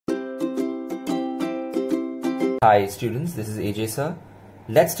Hi students, this is AJ sir.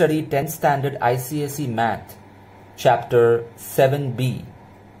 Let's study 10th standard ICSE Math, chapter 7b,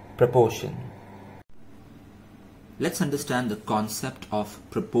 proportion. Let's understand the concept of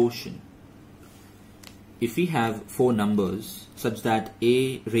proportion. If we have four numbers such that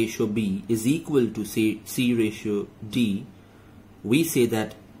A ratio B is equal to say C ratio D, we say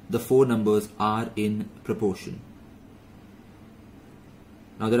that the four numbers are in proportion.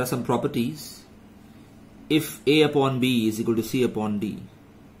 Now there are some properties. If A upon B is equal to C upon D,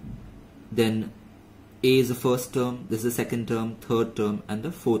 then A is the first term, this is the second term, third term and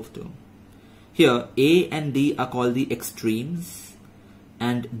the fourth term. Here A and D are called the extremes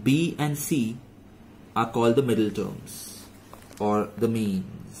and B and C are called the middle terms or the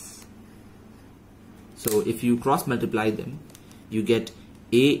means. So if you cross multiply them, you get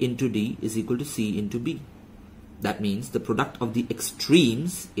A into D is equal to C into B. That means the product of the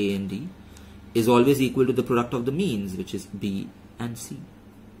extremes A and D is always equal to the product of the means, which is B and C,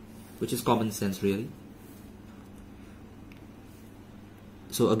 which is common sense really.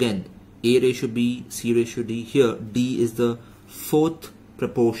 So again, A ratio B, C ratio D, here D is the fourth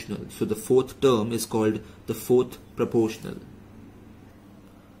proportional. So the fourth term is called the fourth proportional.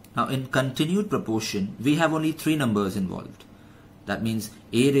 Now in continued proportion, we have only three numbers involved. That means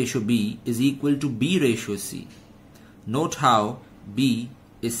A ratio B is equal to B ratio C. Note how B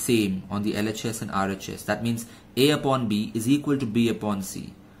is same on the LHS and RHS. That means A upon B is equal to B upon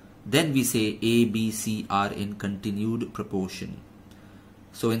C. Then we say A, B, C are in continued proportion.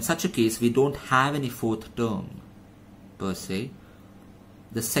 So in such a case, we don't have any fourth term per se.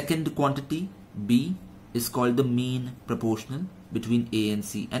 The second quantity, B, is called the mean proportional between A and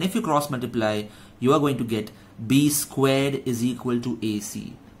C. And if you cross multiply, you are going to get B squared is equal to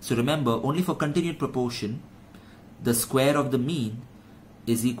AC. So remember, only for continued proportion, the square of the mean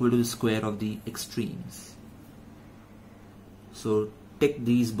is equal to the square of the extremes. So tick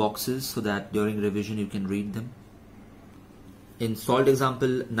these boxes so that during revision you can read them. In solved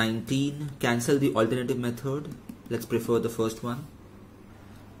example 19, cancel the alternative method. Let's prefer the first one.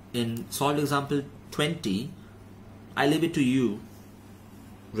 In solved example 20, I leave it to you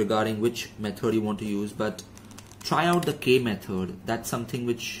regarding which method you want to use, but try out the K method. That's something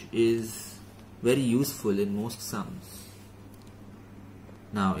which is very useful in most sums.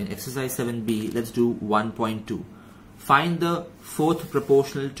 Now in exercise 7b, let's do 1.2. Find the fourth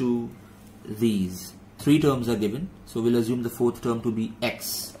proportional to these. Three terms are given, so we'll assume the fourth term to be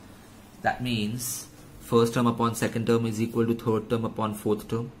x. That means first term upon second term is equal to third term upon fourth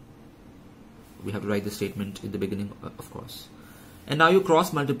term. We have to write the statement in the beginning, of course. And now you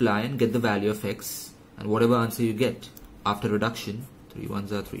cross multiply and get the value of x, and whatever answer you get after reduction, 3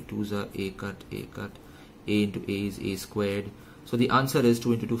 1s are 3 2s are a cut, a into a is a squared. So the answer is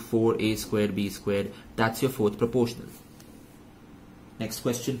 2 into 2, 4a squared b squared. That's your fourth proportional. Next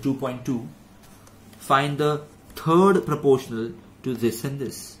question 2.2. Find the third proportional to this and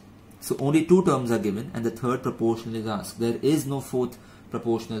this. So only two terms are given and the third proportional is asked. There is no fourth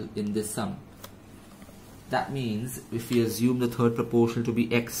proportional in this sum. That means if we assume the third proportional to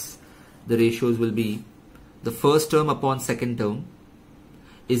be x, the ratios will be the first term upon second term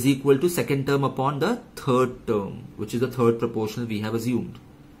is equal to second term upon the third term, which is the third proportional we have assumed.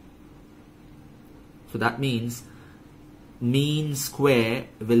 So that means mean square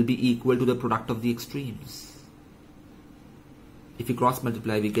will be equal to the product of the extremes. If you cross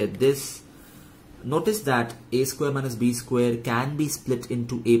multiply, we get this. Notice that a square minus b square can be split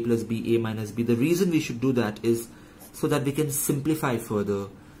into a plus b, a minus b. The reason we should do that is so that we can simplify further,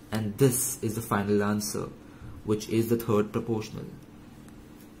 and this is the final answer, which is the third proportional.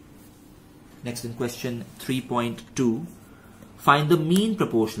 Next in question 3.2, find the mean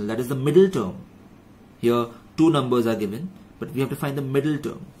proportional, that is the middle term. Here two numbers are given, but we have to find the middle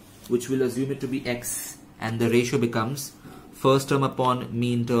term, which will assume it to be x, and the ratio becomes first term upon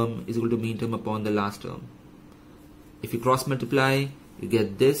mean term is equal to mean term upon the last term. If you cross multiply, you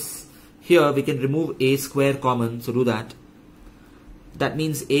get this. Here we can remove a square common, so do that. That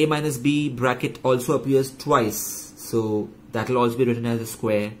means a minus b bracket also appears twice, so that will also be written as a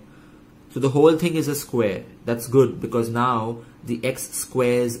square. So the whole thing is a square. That's good because now the x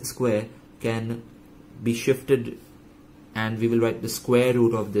squares square can be shifted and we will write the square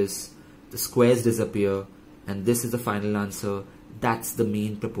root of this. The squares disappear and this is the final answer. That's the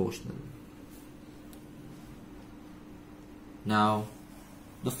mean proportional. Now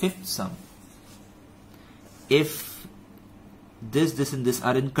the fifth sum. If this and this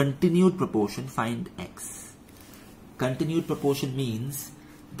are in continued proportion, find x. Continued proportion means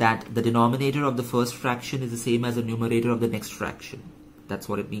that the denominator of the first fraction is the same as the numerator of the next fraction. That's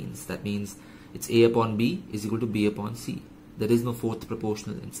what it means. That means It's A upon B is equal to B upon C. There is no fourth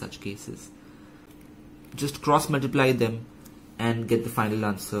proportional in such cases. Just cross multiply them and get the final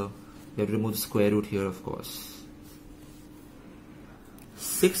answer. We have to remove the square root here, of course.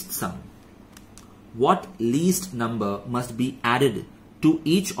 Sixth sum. What least number must be added to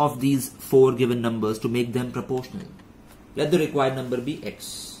each of these four given numbers to make them proportional? Let the required number be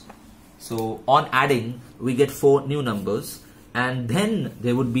x. So on adding, we get four new numbers and then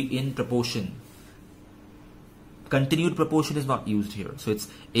they would be in proportion. Continued proportion is not used here. So it's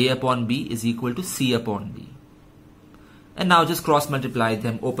A upon B is equal to C upon B. And now just cross multiply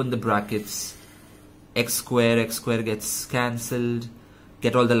them, open the brackets, x square gets cancelled,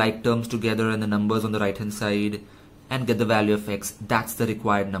 get all the like terms together and the numbers on the right hand side and get the value of x. That's the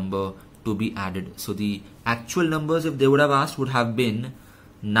required number to be added. So the actual numbers, if they would have asked, would have been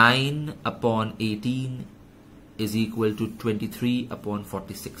 9 upon 18 is equal to 23 upon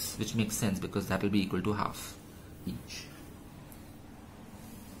 46, which makes sense because that will be equal to half each.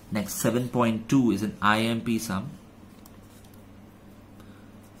 Next, 7.2 is an IMP sum.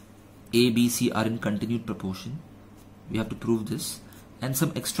 A, B, C are in continued proportion. We have to prove this, and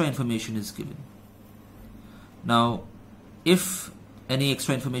some extra information is given. Now, if any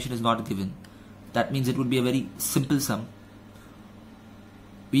extra information is not given, that means it would be a very simple sum.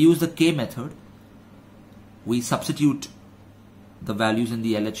 We use the K method. We substitute the values in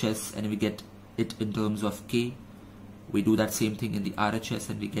the LHS and we get it in terms of K. We do that same thing in the RHS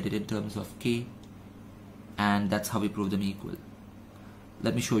and we get it in terms of K. And that's how we prove them equal.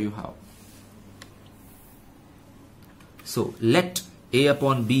 Let me show you how. So let A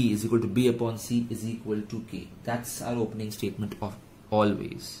upon B is equal to B upon C is equal to K. That's our opening statement of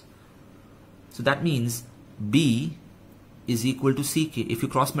always. So that means B is equal to CK. If you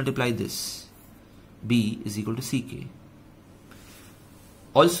cross multiply this, B is equal to CK.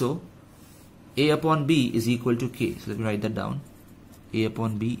 Also, A upon B is equal to K. So let me write that down. A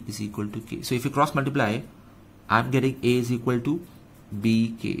upon B is equal to K. So if you cross multiply, I'm getting A is equal to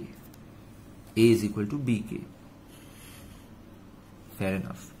BK. A is equal to BK. Fair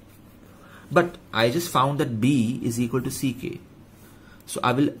enough. But I just found that B is equal to CK. So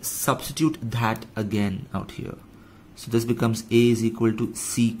I will substitute that again out here. So this becomes A is equal to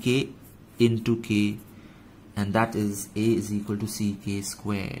CK into K, and that is A is equal to CK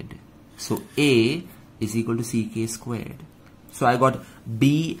squared. So A is equal to CK squared. So I got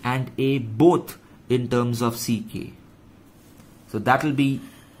B and A both in terms of CK. So that will be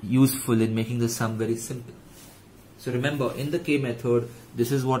useful in making the sum very simple. So remember, in the K method,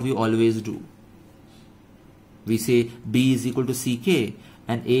 this is what we always do. We say B is equal to CK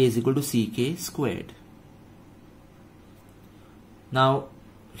and A is equal to CK squared. Now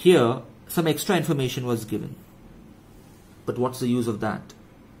here some extra information was given. But what's the use of that?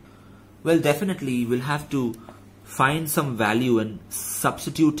 Well, definitely we'll have to find some value and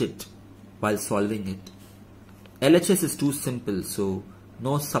substitute it while solving it. LHS is too simple, so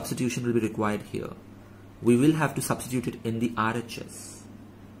no substitution will be required here. We will have to substitute it in the RHS.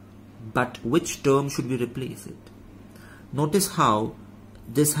 But which term should we replace it? Notice how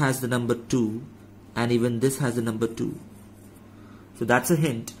this has the number 2 and even this has the number 2. So that's a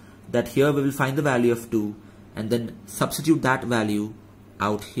hint that here we will find the value of 2 and then substitute that value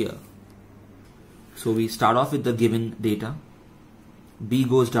out here. So we start off with the given data. B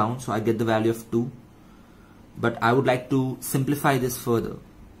goes down, so I get the value of 2. But I would like to simplify this further.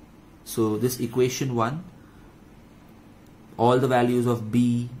 So this equation 1, all the values of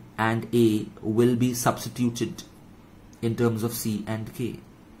B and A will be substituted in terms of C and K.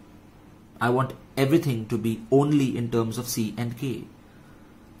 I want everything to be only in terms of C and K,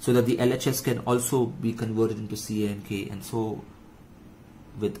 so that the LHS can also be converted into C and K, and so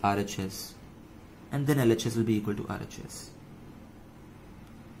with RHS, and then LHS will be equal to RHS.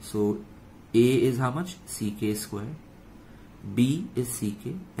 So A is how much? CK square. B is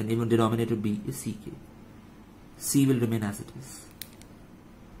CK, and even denominator B is CK. C will remain as it is.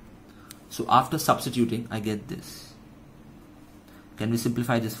 So after substituting, I get this. Can we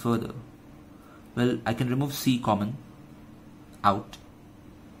simplify this further? Well, I can remove C common out.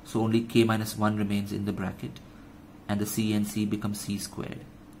 So only K minus 1 remains in the bracket, and the C and C become C squared.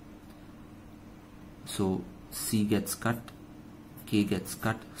 So C gets cut, K gets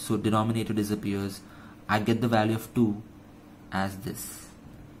cut, so denominator disappears. I get the value of 2 as this.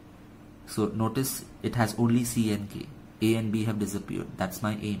 So notice it has only C and K. A and B have disappeared. That's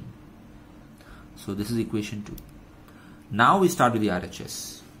my aim. So this is equation 2. Now we start with the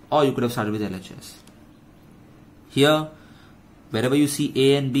RHS, or you could have started with LHS. Here, wherever you see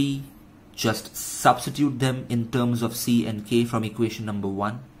A and B, just substitute them in terms of C and K from equation number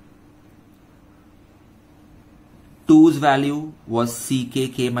 1. 2's value was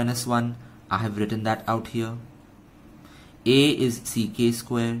ck minus 1. I have written that out here. A is ck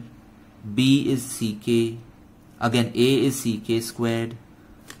squared. B is ck. Again, A is ck squared.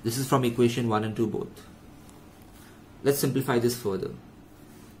 This is from equation 1 and 2 both. Let's simplify this further.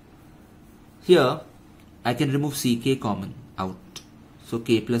 Here, I can remove ck common out. So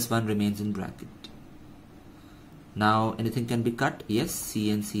k plus 1 remains in bracket. Now, anything can be cut? Yes, c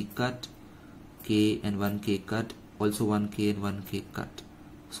and c cut. K and 1k cut. Also 1k and 1k cut.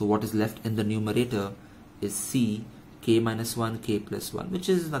 So what is left in the numerator is c k minus 1 k plus 1, which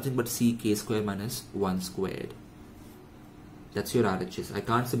is nothing but c k square minus 1 squared. That's your RHS. I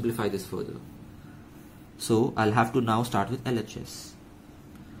can't simplify this further. So I'll have to now start with LHS.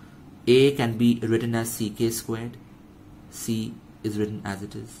 A can be written as ck squared. C is written as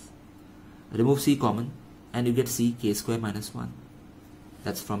it is. Remove c common and you get c k square minus 1.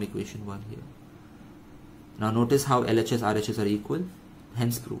 That's from equation 1 here. Now notice how LHS, RHS are equal,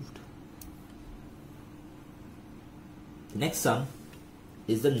 hence proved. Next sum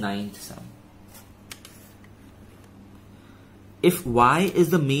is the 9th sum. If y is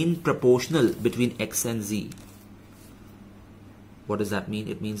the mean proportional between x and z, what does that mean?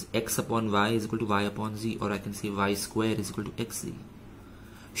 It means x upon y is equal to y upon z, or I can say y square is equal to xz.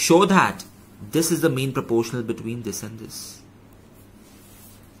 Show that this is the mean proportional between this and this.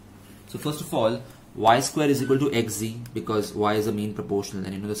 So first of all, y square is equal to xz because y is a mean proportional,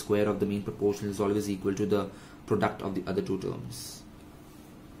 and you know the square of the mean proportional is always equal to the product of the other two terms.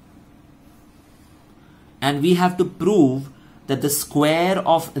 And we have to prove that the square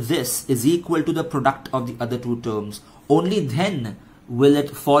of this is equal to the product of the other two terms. Only then will it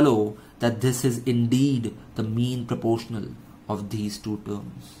follow that this is indeed the mean proportional of these two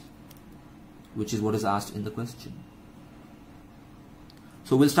terms, which is what is asked in the question.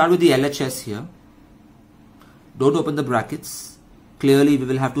 So we'll start with the LHS here. Don't open the brackets. Clearly we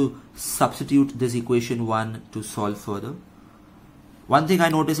will have to substitute this equation 1 to solve further. One thing I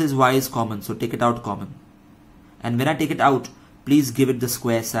notice is y is common, so take it out common. And when I take it out, please give it the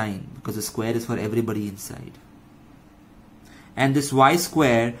square sign, because the square is for everybody inside. And this y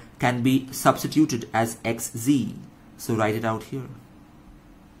square can be substituted as xz. So write it out here.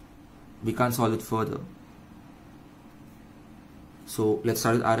 We can't solve it further. So let's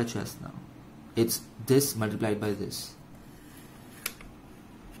start with RHS now. It's this multiplied by this.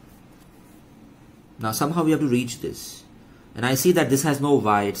 Now somehow we have to reach this. And I see that this has no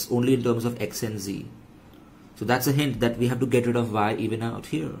y, it's only in terms of x and z. So that's a hint that we have to get rid of y even out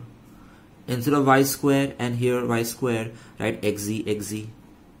here. Instead of y square and here y square, write xz, xz.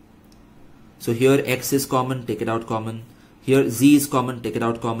 So here x is common, take it out common. Here z is common, take it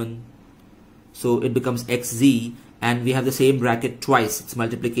out common. So it becomes xz, and we have the same bracket twice, it's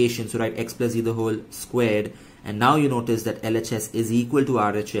multiplication, so write x plus z the whole squared. And now you notice that LHS is equal to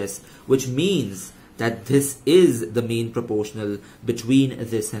RHS, which means that this is the mean proportional between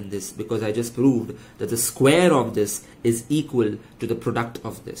this and this, because I just proved that the square of this is equal to the product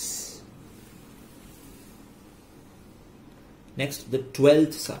of this. Next, the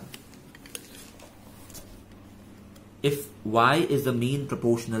 12th sum. If y is the mean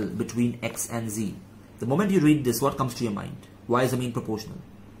proportional between x and z, the moment you read this, what comes to your mind? Y is the mean proportional.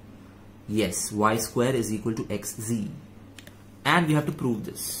 Yes, y square is equal to xz. And we have to prove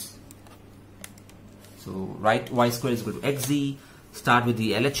this. So write y square is equal to xz, start with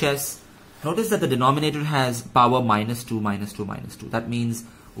the LHS. Notice that the denominator has power minus 2, minus 2, minus 2. That means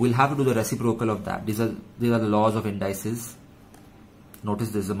we'll have to do the reciprocal of that. These are the laws of indices. Notice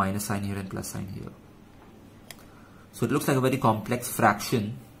there's a minus sign here and plus sign here. So it looks like a very complex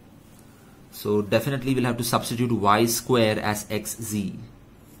fraction. So definitely we'll have to substitute y square as xz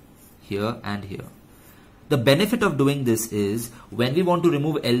here and here. The benefit of doing this is when we want to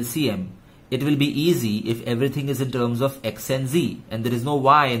remove LCM, it will be easy if everything is in terms of x and z and there is no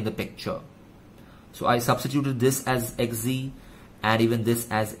y in the picture. So I substituted this as xz and even this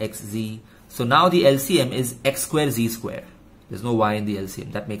as xz. So now the LCM is x square z square. There's no y in the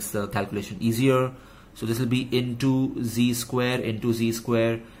LCM. That makes the calculation easier. So this will be into z square into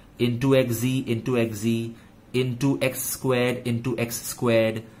xz into xz into x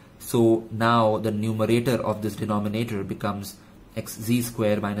squared. So now the numerator of this denominator becomes xz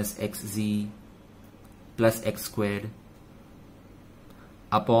square minus xz plus x squared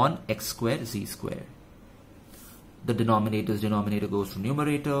upon x square z square. The denominator goes to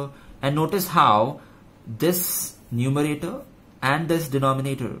numerator, and notice how this numerator and this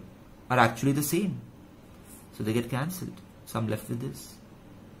denominator are actually the same. So they get cancelled. So I'm left with this,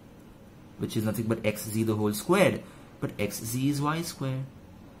 which is nothing but xz the whole squared, but xz is y square.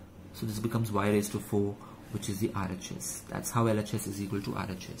 So this becomes y raised to 4 which is the RHS. That's how LHS is equal to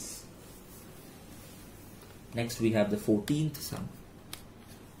RHS. Next we have the 14th sum.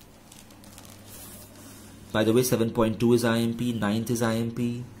 By the way, 7.2 is IMP, 9th is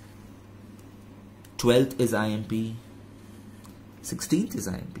IMP, 12th is IMP, 16th is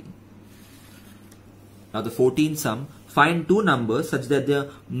IMP. Now the 14th sum, find two numbers such that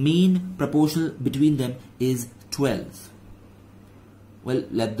their mean proportional between them is 12. Well,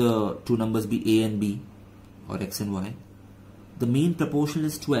 let the two numbers be A and B, or X and Y. The mean proportional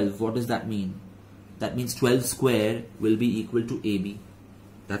is 12. What does that mean? That means 12 square will be equal to AB.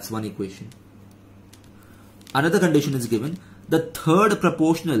 That's one equation. Another condition is given. The third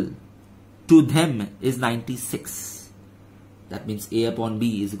proportional to them is 96. That means A upon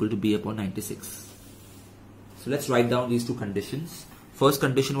B is equal to B upon 96. So let's write down these two conditions. First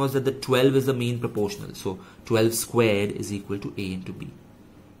condition was that the 12 is the mean proportional. So 12 squared is equal to A into B,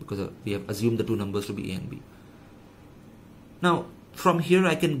 because we have assumed the two numbers to be A and B. Now from here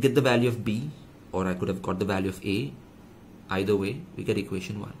I can get the value of B, or I could have got the value of A. Either way, we get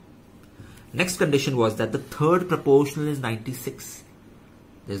equation 1. Next condition was that the third proportional is 96.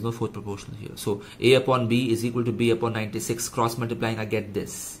 There's no fourth proportional here. So A upon B is equal to B upon 96. Cross multiplying, I get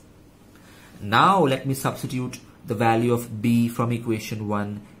this. Now let me substitute the value of B from equation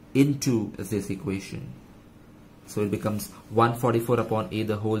 1 into this equation. So it becomes 144 upon A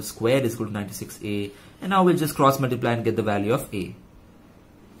the whole squared is equal to 96A. And now we'll just cross multiply and get the value of A.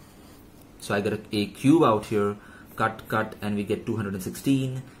 So I got a cube out here, cut, and we get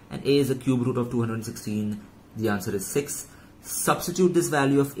 216. And A is a cube root of 216. The answer is 6. Substitute this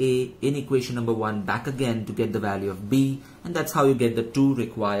value of A in equation number 1 back again to get the value of B. And that's how you get the two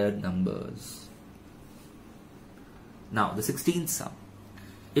required numbers. Now the 16th sum.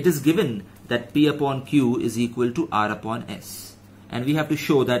 It is given that P upon Q is equal to R upon S. And we have to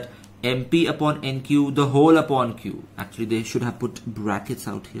show that MP upon NQ, the whole upon Q. Actually, they should have put brackets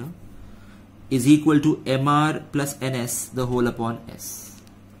out here. Is equal to MR plus NS, the whole upon S.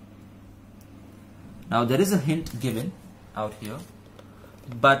 Now there is a hint given out here,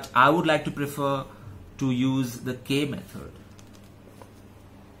 but I would like to prefer to use the K method.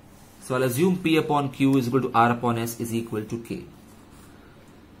 So I'll assume P upon Q is equal to R upon S is equal to K.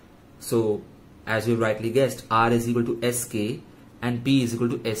 So as you rightly guessed, R is equal to SK and P is equal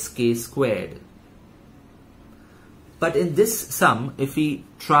to SK squared. But in this sum, if we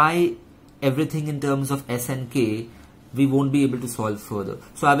try everything in terms of S and K, we won't be able to solve further.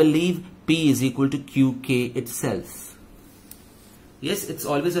 So I will leave P is equal to QK itself. Yes, it's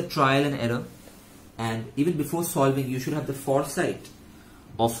always a trial and error, and even before solving you should have the foresight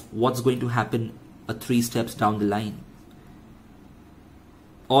of what's going to happen 3 steps down the line.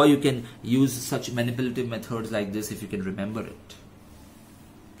 Or you can use such manipulative methods like this if you can remember it.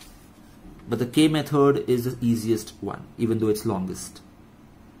 But the K method is the easiest one, even though it's longest.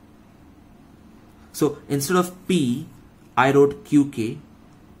 So instead of P, I wrote QK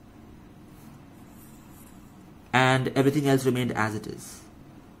and everything else remained as it is.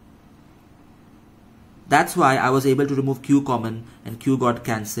 That's why I was able to remove Q common and Q got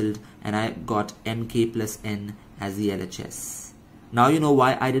cancelled and I got MK plus N as the LHS. Now you know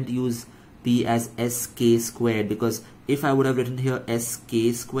why I didn't use P as SK squared, because if I would have written here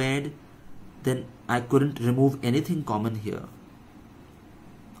SK squared, then I couldn't remove anything common here.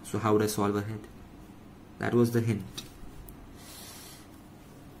 So how would I solve ahead? That was the hint.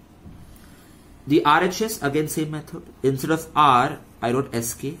 The RHS, again same method. Instead of R, I wrote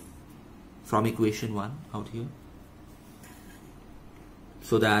SK from equation 1 out here,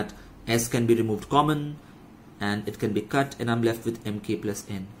 so that S can be removed common and it can be cut, and I'm left with MK plus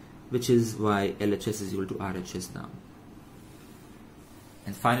N, which is why LHS is equal to RHS now.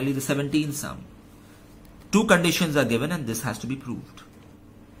 And finally the 17th sum. 2 conditions are given and this has to be proved.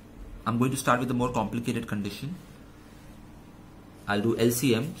 I'm going to start with the more complicated condition. I'll do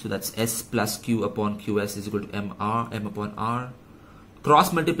LCM, so that's S plus Q upon QS is equal to M upon R.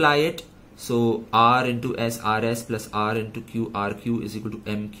 Cross multiply it, so R into S RS plus R into Q RQ is equal to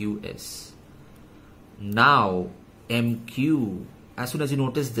MQS. Now MQ, as soon as you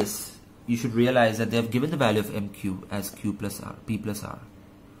notice this, you should realize that they have given the value of MQ as Q plus R, P plus R.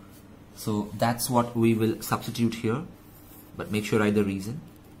 So that's what we will substitute here, but make sure I write the reason.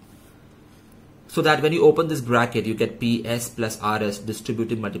 So that when you open this bracket, you get PS plus RS,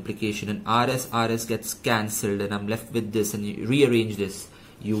 distributive multiplication, and RS gets cancelled, and I'm left with this, and you rearrange this,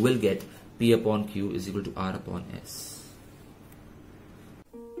 you will get P upon Q is equal to R upon S.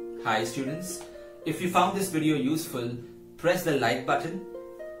 Hi students, if you found this video useful, press the like button.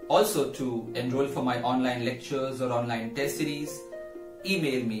 Also, to enroll for my online lectures or online test series,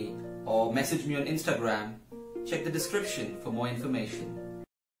 email me or message me on Instagram Check the description for more information.